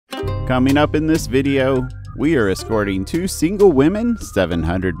Coming up in this video, we are escorting two single women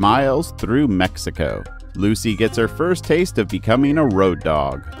 700 miles through Mexico. Lucy gets her first taste of becoming a road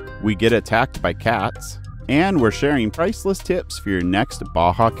dog. We get attacked by cats. And we're sharing priceless tips for your next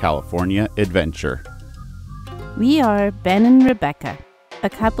Baja California adventure. We are Ben and Rebecca, a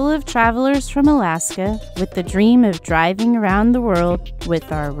couple of travelers from Alaska with the dream of driving around the world with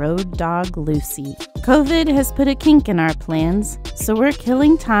our road dog Lucy. COVID has put a kink in our plans, so we're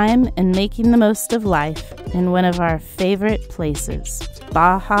killing time and making the most of life in one of our favorite places,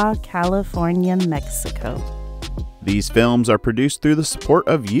 Baja California, Mexico. These films are produced through the support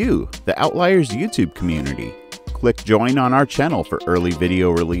of you, the Outliers YouTube community. Click join on our channel for early video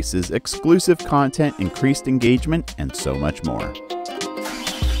releases, exclusive content, increased engagement, and so much more.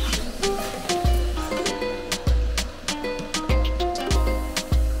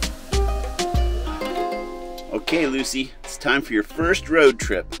 Okay, Lucy, it's time for your first road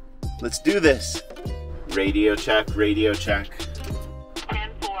trip. Let's do this. Radio check, radio check.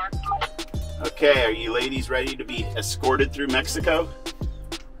 10-4. Okay, are you ladies ready to be escorted through Mexico?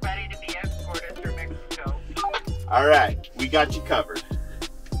 Ready to be escorted through Mexico. All right, we got you covered.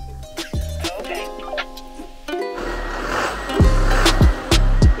 Okay.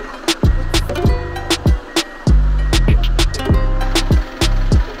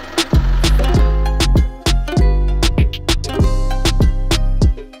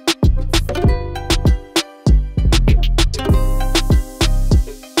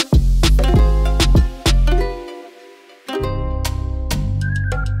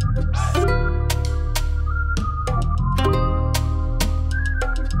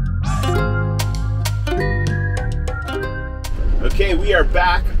 Okay, we are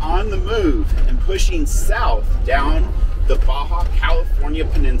back on the move and pushing south down the Baja California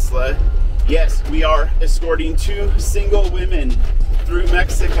Peninsula. Yes, we are escorting two single women through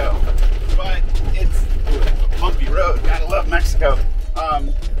Mexico, but it's a bumpy road. Gotta love Mexico.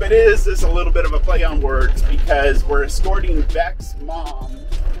 But it is just a little bit of a play on words because we're escorting Beck's mom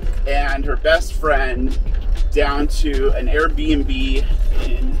and her best friend down to an Airbnb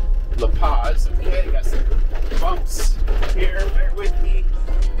in La Paz. Okay, I got some bumps here, bear with me.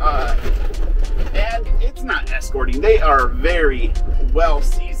 And it's not escorting. They are very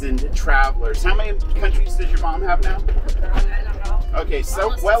well-seasoned travelers. How many countries does your mom have now? I don't know. Okay,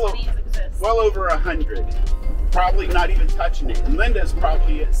 so well over 100. Probably not even touching it. And Linda's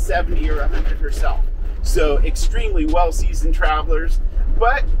probably at 70 or 100 herself. So extremely well-seasoned travelers.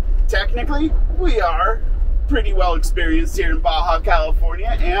 But technically, we are pretty well experienced here in Baja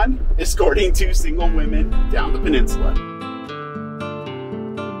California and escorting two single women down the peninsula.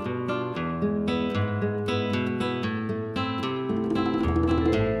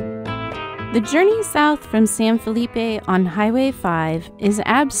 The journey south from San Felipe on Highway 5 is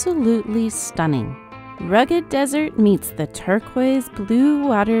absolutely stunning. Rugged desert meets the turquoise blue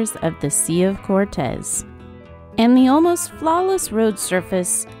waters of the Sea of Cortez. And the almost flawless road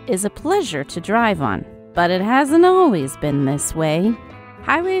surface is a pleasure to drive on. But it hasn't always been this way.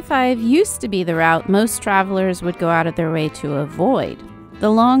 Highway 5 used to be the route most travelers would go out of their way to avoid. The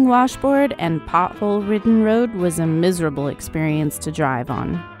long washboard and pothole-ridden road was a miserable experience to drive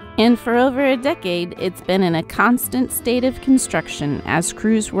on. And for over a decade, it's been in a constant state of construction as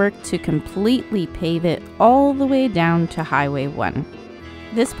crews work to completely pave it all the way down to Highway 1.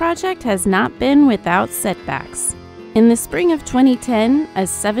 This project has not been without setbacks. In the spring of 2010, a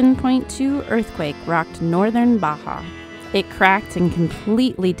 7.2 earthquake rocked northern Baja. It cracked and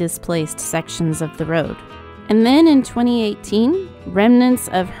completely displaced sections of the road. And then in 2018, remnants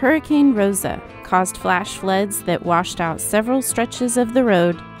of Hurricane Rosa caused flash floods that washed out several stretches of the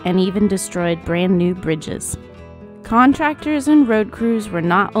road and even destroyed brand new bridges. Contractors and road crews were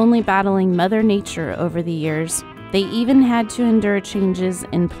not only battling Mother Nature over the years, they even had to endure changes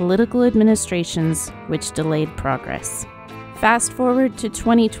in political administrations which delayed progress. Fast forward to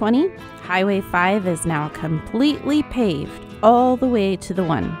 2020, Highway 5 is now completely paved all the way to the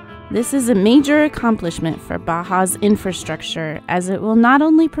 1. This is a major accomplishment for Baja's infrastructure as it will not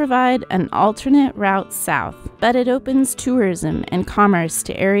only provide an alternate route south, but it opens tourism and commerce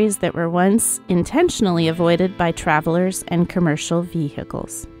to areas that were once intentionally avoided by travelers and commercial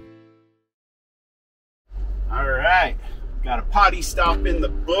vehicles. All right, got a potty stop in the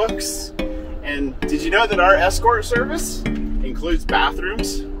books. And did you know that our escort service includes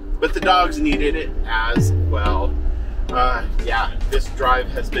bathrooms? But the dogs needed it as well. Yeah, this drive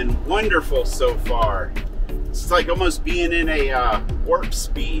has been wonderful so far. It's like almost being in a warp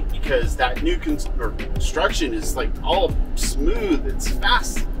speed because that new construction is like all smooth. It's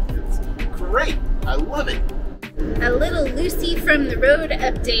fast. It's great. I love it. A little Lucy from the road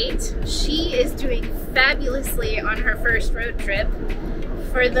update. She is doing fabulously on her first road trip.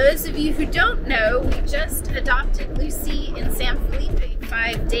 For those of you who don't know, we just adopted Lucy in San Felipe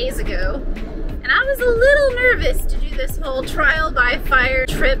 5 days ago. And I was a little nervous to do this whole trial by fire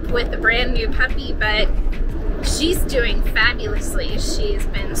trip with a brand new puppy, but she's doing fabulously. She's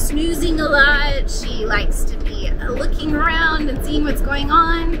been snoozing a lot. She likes to be looking around and seeing what's going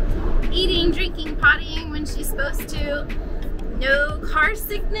on, eating, drinking, pottying when she's supposed to. No car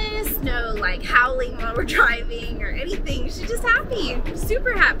sickness, no like howling while we're driving or anything. She's just happy,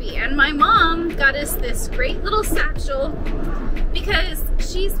 super happy. And my mom got us this great little satchel because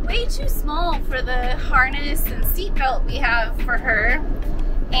she's way too small for the harness and seatbelt we have for her.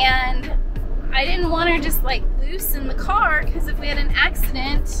 And I didn't want her just like loose in the car because if we had an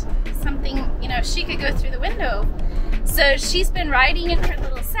accident, something, you know, she could go through the window. So she's been riding in her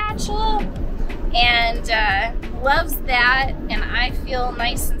little satchel and loves that, and I feel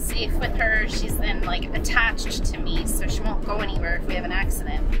nice and safe with her. She's then like attached to me so she won't go anywhere if we have an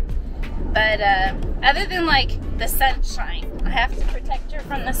accident. But other than like the sunshine, I have to protect her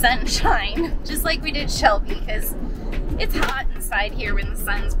from the sunshine just like we did Shelby because it's hot inside here when the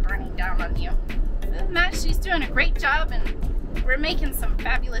sun's burning down on you. Other than that, she's doing a great job and we're making some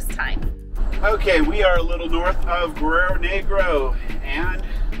fabulous time. Okay, we are a little north of Guerrero, Negro, and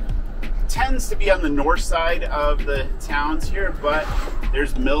tends to be on the north side of the towns here, but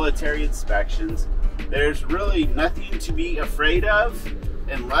there's military inspections. There's really nothing to be afraid of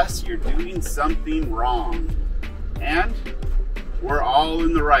unless you're doing something wrong. And we're all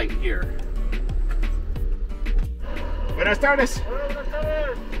in the right here. Buenas tardes. Hola, buenas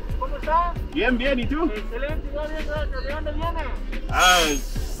tardes. ¿Cómo está? Bien, bien, ¿y tú? Excelente, igual bien, gracias. ¿De dónde viene?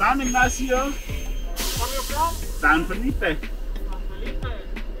 San Ignacio, ¿Barrio Plan? San Felipe. San Felipe.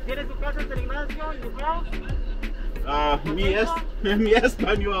 ¿Tiene su casa en San Ignacio? ¿Y su house? Mi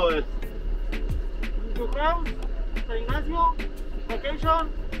español es. ¿Su house? ¿San Ignacio? ¿Vacation?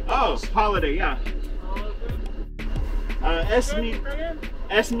 Oh, holiday, yeah. Oh, okay. Es Okay, mi, ¿está bien?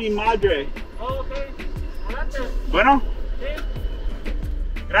 es mi madre. Oh, ok. Adelante. Bueno, Sí.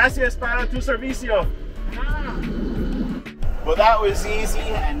 gracias para tu servicio. De nada. Well, that was easy,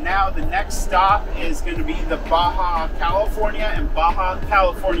 and now the next stop is going to be the Baja California and Baja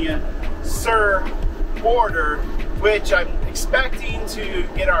California Sur border, which I'm expecting to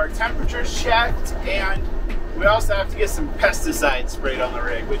get our temperatures checked, and we also have to get some pesticides sprayed on the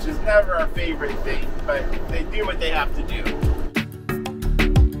rig, which is never our favorite thing, but they do what they have to do.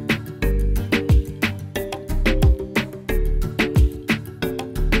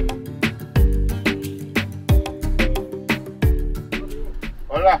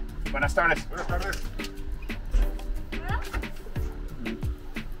 Hola, buenas tardes. Buenas tardes. Where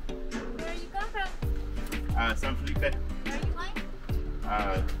are you going from? San Felipe, Where are you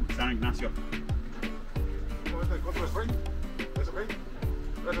going? San Ignacio.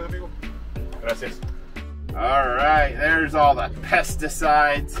 Gracias. All right, there's all the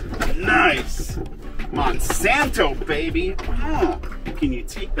pesticides. Nice. Monsanto, baby. Oh, can you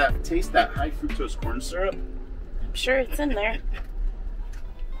taste that high fructose corn syrup? I'm sure it's in there.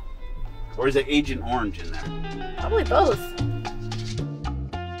 Or is it Agent Orange in there? Probably both.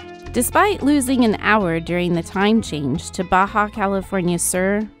 Despite losing an hour during the time change to Baja California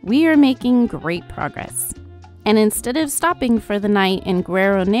Sur, we are making great progress. And instead of stopping for the night in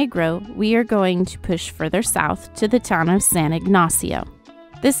Guerrero Negro, we are going to push further south to the town of San Ignacio.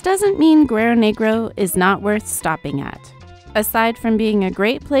 This doesn't mean Guerrero Negro is not worth stopping at. Aside from being a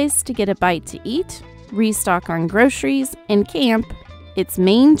great place to get a bite to eat, restock on groceries, and camp, its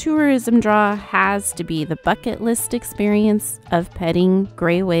main tourism draw has to be the bucket list experience of petting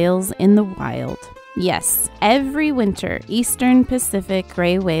gray whales in the wild. Yes, every winter, Eastern Pacific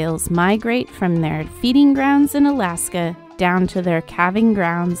gray whales migrate from their feeding grounds in Alaska down to their calving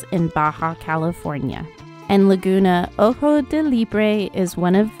grounds in Baja California. And Laguna Ojo de Libre is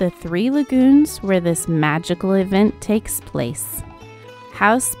one of the 3 lagoons where this magical event takes place.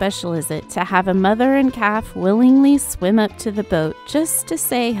 How special is it to have a mother and calf willingly swim up to the boat just to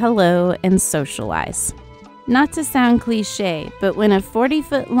say hello and socialize? Not to sound cliche, but when a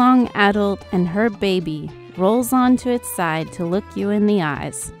 40-foot-long adult and her baby rolls onto its side to look you in the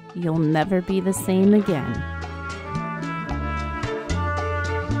eyes, you'll never be the same again.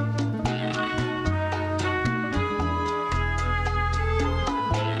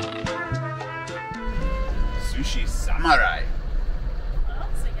 Sushi Samurai.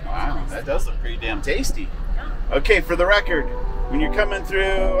 Wow, that does look pretty damn tasty. Okay, for the record, when you're coming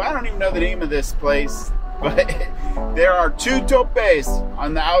through, I don't even know the name of this place, but there are 2 topes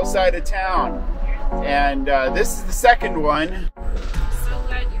on the outside of town. And this is the second one. So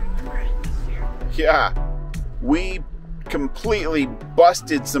glad you remember it this year. Yeah, we completely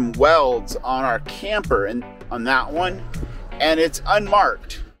busted some welds on our camper and on that one, and it's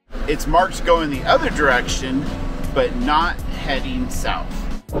unmarked. It's marked going the other direction, but not heading south.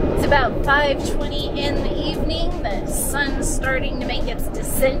 It's about 5:20 in the evening. The sun's starting to make its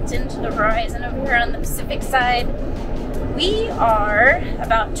descent into the horizon over here on the Pacific side. We are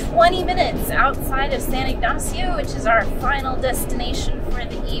about 20 minutes outside of San Ignacio, which is our final destination for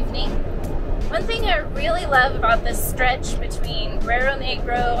the evening. One thing I really love about this stretch between Guerrero,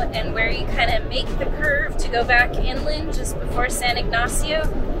 Negro, and where you kind of make the curve to go back inland just before San Ignacio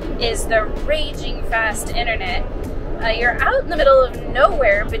is the raging fast internet. You're out in the middle of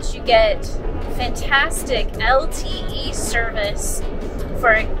nowhere, but you get fantastic LTE service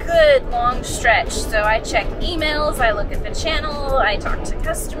for a good long stretch. So I check emails, I look at the channel, I talk to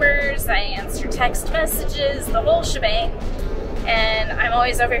customers, I answer text messages, the whole shebang. And I'm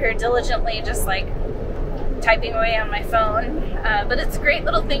always over here diligently just like typing away on my phone. But it's a great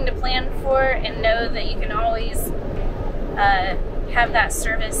little thing to plan for and know that you can always have that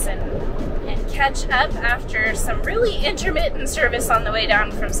service and catch up after some really intermittent service on the way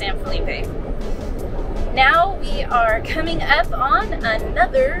down from San Felipe. Now we are coming up on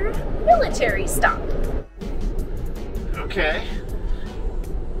another military stop. Okay.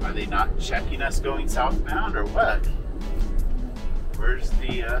 Are they not checking us going southbound or what? Where's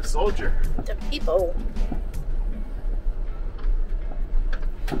the soldier? The people.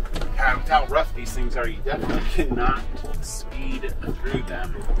 God, with how rough these things are, you definitely cannot speed through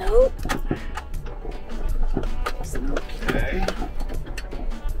them. Nope. Okay.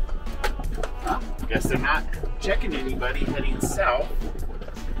 Well, I guess they're not checking anybody heading south.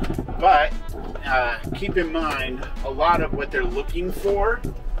 But keep in mind, a lot of what they're looking for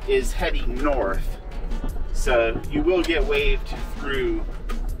is heading north. So you will get waved through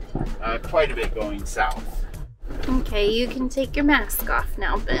quite a bit going south. Okay, you can take your mask off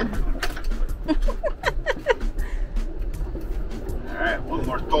now, Ben. Alright, one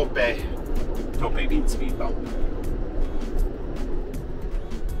more tope. Tope means speed bump.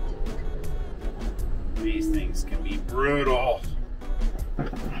 These things can be brutal.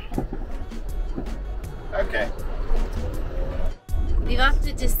 Okay. We've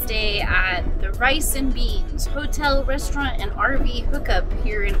opted to stay at the Rice and Beans Hotel, Restaurant, and RV Hookup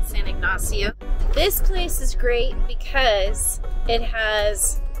here in San Ignacio. This place is great because it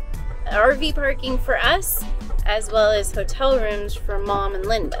has RV parking for us as well as hotel rooms for Mom and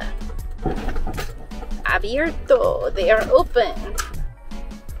Linda. Abierto, they are open.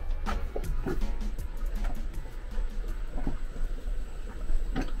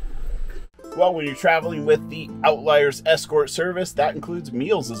 Well, when you're traveling with the Outliers escort service, that includes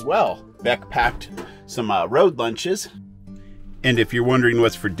meals as well. Beck packed some road lunches. And if you're wondering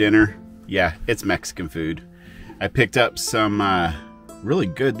what's for dinner, yeah, it's Mexican food. I picked up some really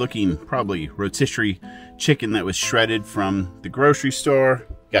good looking, probably rotisserie chicken that was shredded from the grocery store.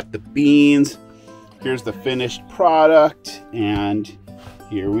 Got the beans. Here's the finished product. And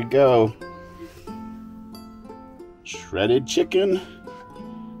here we go. Shredded chicken.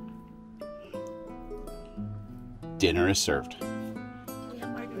 Dinner is served. We have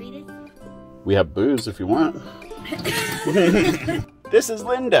margaritas? We have booze if you want. This is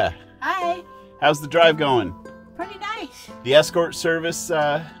Linda. Hi. How's the drive going? Pretty nice. The escort service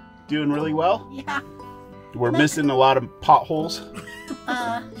doing really well? Yeah. We're missing a lot of potholes.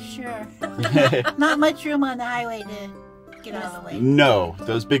 Sure. Not much room on the highway to get out of the way. No,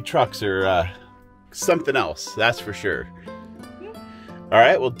 those big trucks are something else, that's for sure. All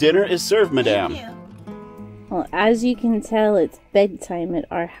right, well, dinner is served, madame. Thank you. Well, as you can tell, it's bedtime at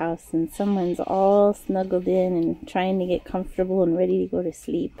our house and someone's all snuggled in and trying to get comfortable and ready to go to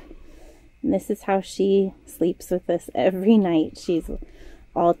sleep. And this is how she sleeps with us every night. She's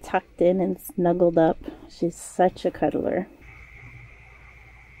all tucked in and snuggled up. She's such a cuddler.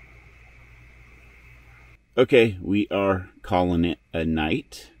 Okay, we are calling it a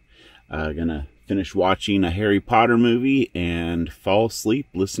night. Gonna finish watching a Harry Potter movie and fall asleep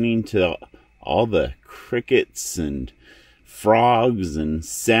listening to all the crickets and frogs and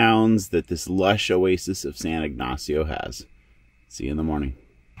sounds that this lush oasis of San Ignacio has. See you in the morning.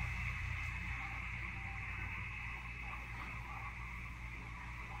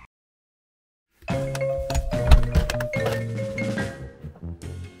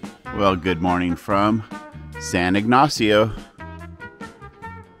 Well, good morning from San Ignacio.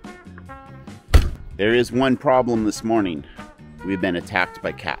 There is one problem this morning. We've been attacked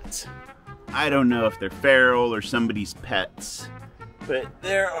by cats. I don't know if they're feral or somebody's pets, but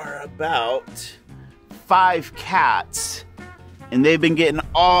there are about 5 cats, and they've been getting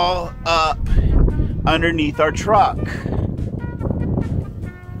all up underneath our truck.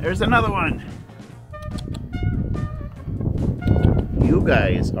 There's another one. You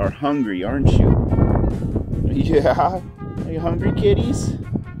guys are hungry, aren't you? Yeah? Are you hungry, kitties?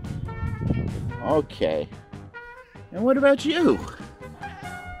 Okay. And what about you?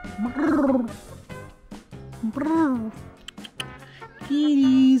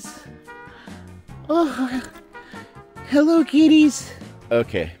 Kitties. Oh, hello, kitties.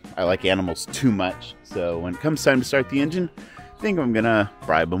 Okay, I like animals too much, so when it comes time to start the engine, I think I'm gonna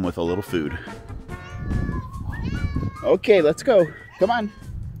bribe them with a little food. Okay, let's go. Come on.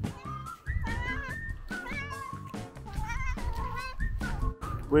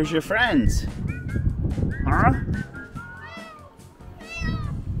 Where's your friends? Huh?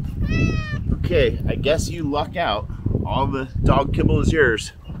 Okay, I guess you luck out. All the dog kibble is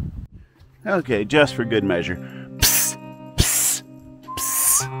yours. Okay, just for good measure. Psst, psst,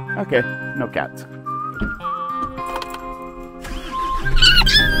 psst. Okay, no cats.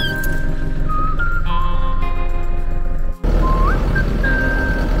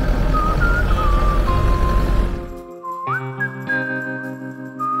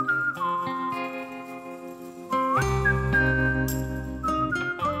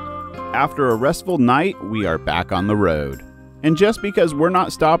 After a restful night, we are back on the road. And just because we're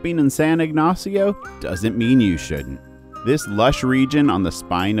not stopping in San Ignacio doesn't mean you shouldn't. This lush region on the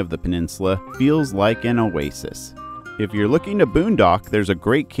spine of the peninsula feels like an oasis. If you're looking to boondock, there's a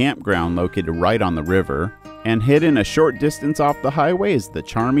great campground located right on the river, and hidden a short distance off the highway is the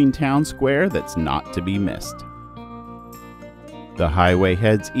charming town square that's not to be missed. The highway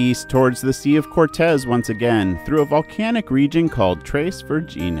heads east towards the Sea of Cortez once again through a volcanic region called Tres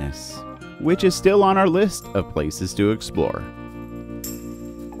Virgenes, which is still on our list of places to explore.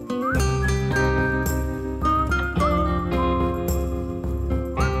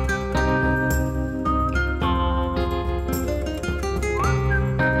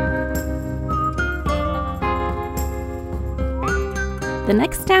 The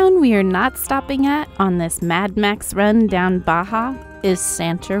next town we are not stopping at on this Mad Max run down Baja is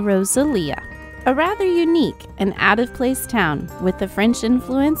Santa Rosalia, a rather unique and out-of-place town with the French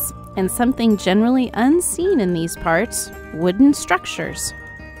influence and something generally unseen in these parts, wooden structures.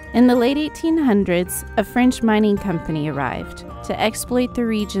 In the late 1800s, a French mining company arrived to exploit the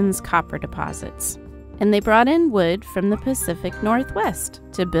region's copper deposits, and they brought in wood from the Pacific Northwest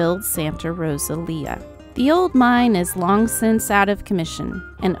to build Santa Rosalia. The old mine is long since out of commission,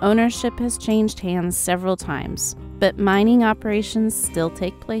 and ownership has changed hands several times, but mining operations still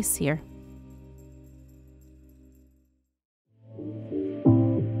take place here.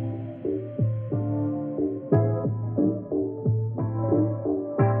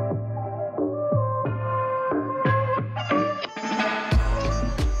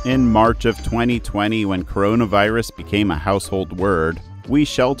 In March of 2020, when coronavirus became a household word, we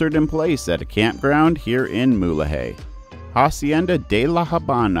sheltered in place at a campground here in Mulegé. Hacienda de la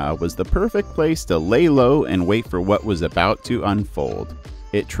Habana was the perfect place to lay low and wait for what was about to unfold.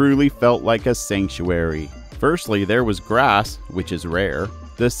 It truly felt like a sanctuary. Firstly, there was grass, which is rare.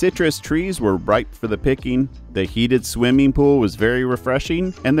 The citrus trees were ripe for the picking, the heated swimming pool was very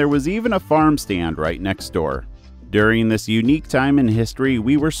refreshing, and there was even a farm stand right next door. During this unique time in history,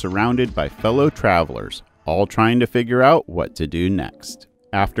 we were surrounded by fellow travelers, all trying to figure out what to do next.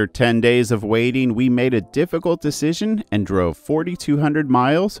 After 10 days of waiting, we made a difficult decision and drove 4,200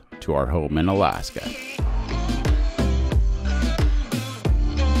 miles to our home in Alaska.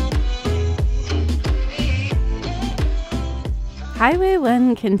 Highway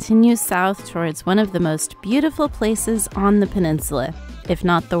 1 continues south towards one of the most beautiful places on the peninsula, if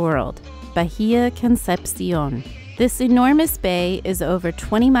not the world, Bahia Concepcion. This enormous bay is over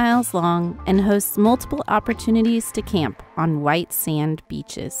 20 miles long and hosts multiple opportunities to camp on white sand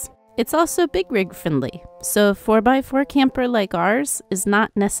beaches. It's also big rig friendly, so a 4x4 camper like ours is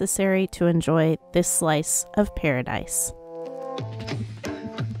not necessary to enjoy this slice of paradise.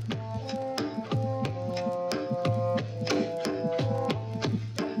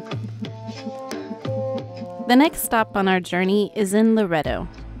 The next stop on our journey is in Guerrero.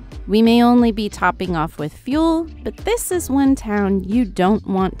 We may only be topping off with fuel, but this is one town you don't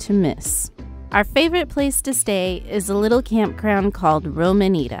want to miss. Our favorite place to stay is a little campground called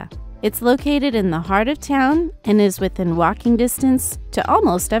Romanita. It's located in the heart of town and is within walking distance to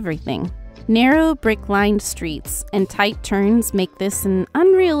almost everything. Narrow brick-lined streets and tight turns make this an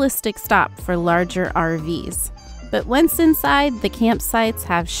unrealistic stop for larger RVs. But once inside, the campsites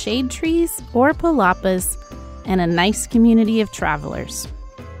have shade trees or palapas and a nice community of travelers.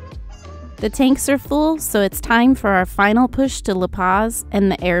 The tanks are full, so it's time for our final push to La Paz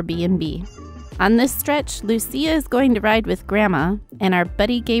and the Airbnb. On this stretch, Lucia is going to ride with Grandma, and our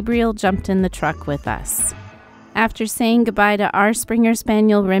buddy Gabriel jumped in the truck with us. After saying goodbye to our Springer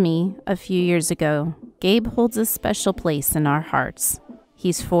Spaniel Remy a few years ago, Gabe holds a special place in our hearts.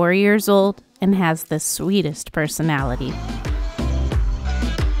 He's 4 years old and has the sweetest personality.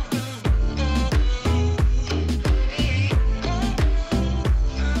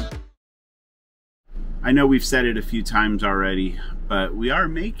 I know we've said it a few times already, but we are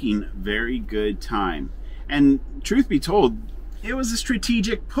making very good time. And truth be told, it was a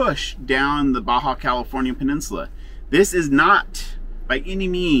strategic push down the Baja California Peninsula. This is not, by any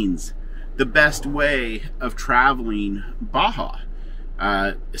means, the best way of traveling Baja,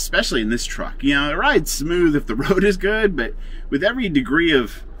 especially in this truck. You know, the ride's smooth if the road is good, but with every degree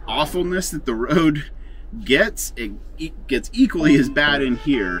of awfulness that the road gets, it gets equally as bad in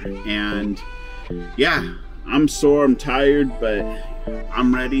here. And yeah, I'm sore, I'm tired, but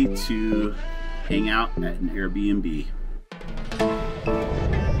I'm ready to hang out at an Airbnb.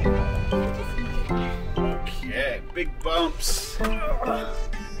 Okay, big bumps.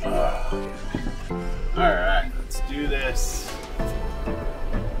 Alright, let's do this.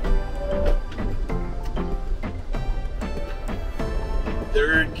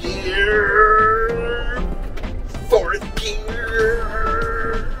 Third gear, fourth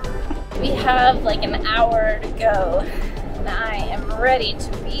gear. We have like an hour to go, and I am ready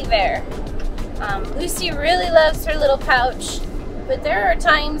to be there. Lucy really loves her little pouch, but there are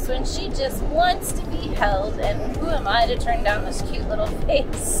times when she just wants to be held, and who am I to turn down this cute little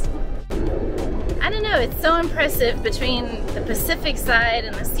face? I don't know, it's so impressive between the Pacific side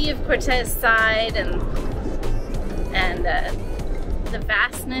and the Sea of Cortez side, and the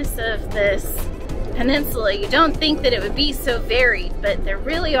vastness of this peninsula. You don't think that it would be so varied, but there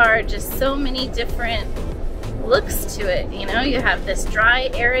really are just so many different looks to it. You know, you have this dry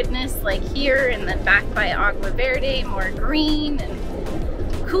aridness like here, and then back by Agua Verde, more green,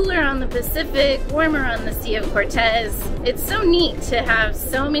 and cooler on the Pacific, warmer on the Sea of Cortez. It's so neat to have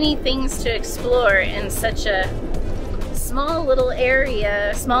so many things to explore in such a small little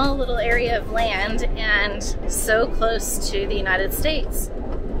area of land, and so close to the United States.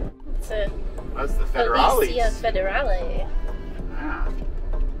 That's the Federales. Policia Federale. Yeah.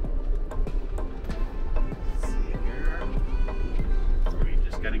 Let's see here. Are we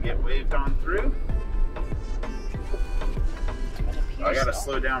just gonna get waved on through? Oh, I gotta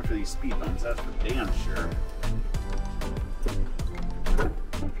slow down for these speed bumps, that's for damn sure.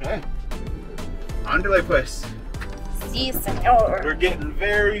 Okay. Andale pues. Si, senor. We're getting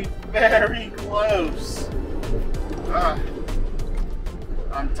very, very close.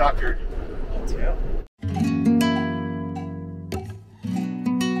 I'm tuckered. Me too.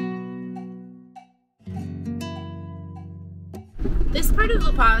 This part of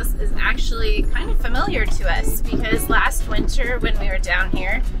La Paz is actually kind of familiar to us because last winter when we were down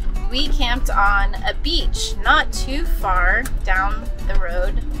here, we camped on a beach not too far down the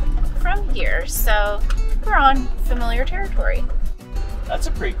road from here. So we're on familiar territory. That's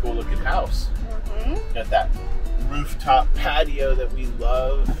a pretty cool looking house. Mm-hmm. Got that rooftop patio that we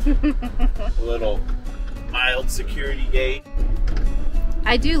love. A little mild security gate.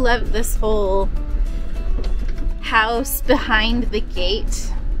 I do love this whole house behind the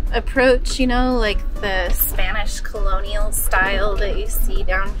gate approach, you know, like the Spanish colonial style that you see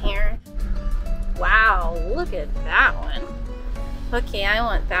down here. Wow, look at that one. Okay, I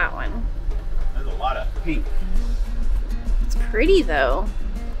want that one. There's a lot of pink. It's pretty though.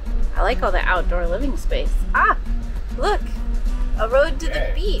 I like all the outdoor living space. Ah, look, a road to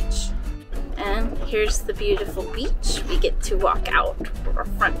the beach. And here's the beautiful beach. We get to walk out our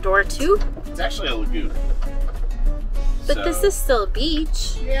front door too. It's actually a lagoon. But so, this is still a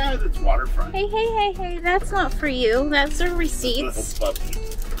beach. Yeah, it's waterfront. Hey, hey, hey, hey, that's not for you. That's a receipt.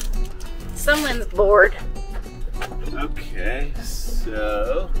 Someone's bored. Okay,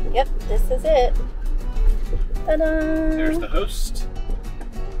 so. Yep, this is it. Ta-da! There's the host.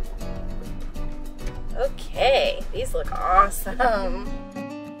 Okay, these look awesome.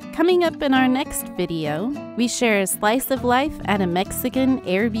 Coming up in our next video, we share a slice of life at a Mexican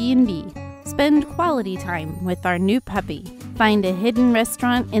Airbnb. Spend quality time with our new puppy. Find a hidden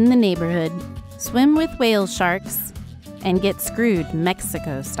restaurant in the neighborhood. Swim with whale sharks. And get screwed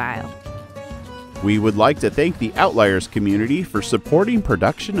Mexico style. We would like to thank the Outliers community for supporting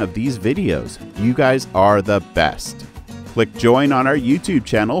production of these videos. You guys are the best. Click join on our YouTube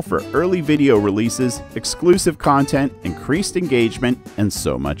channel for early video releases, exclusive content, increased engagement, and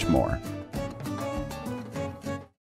so much more.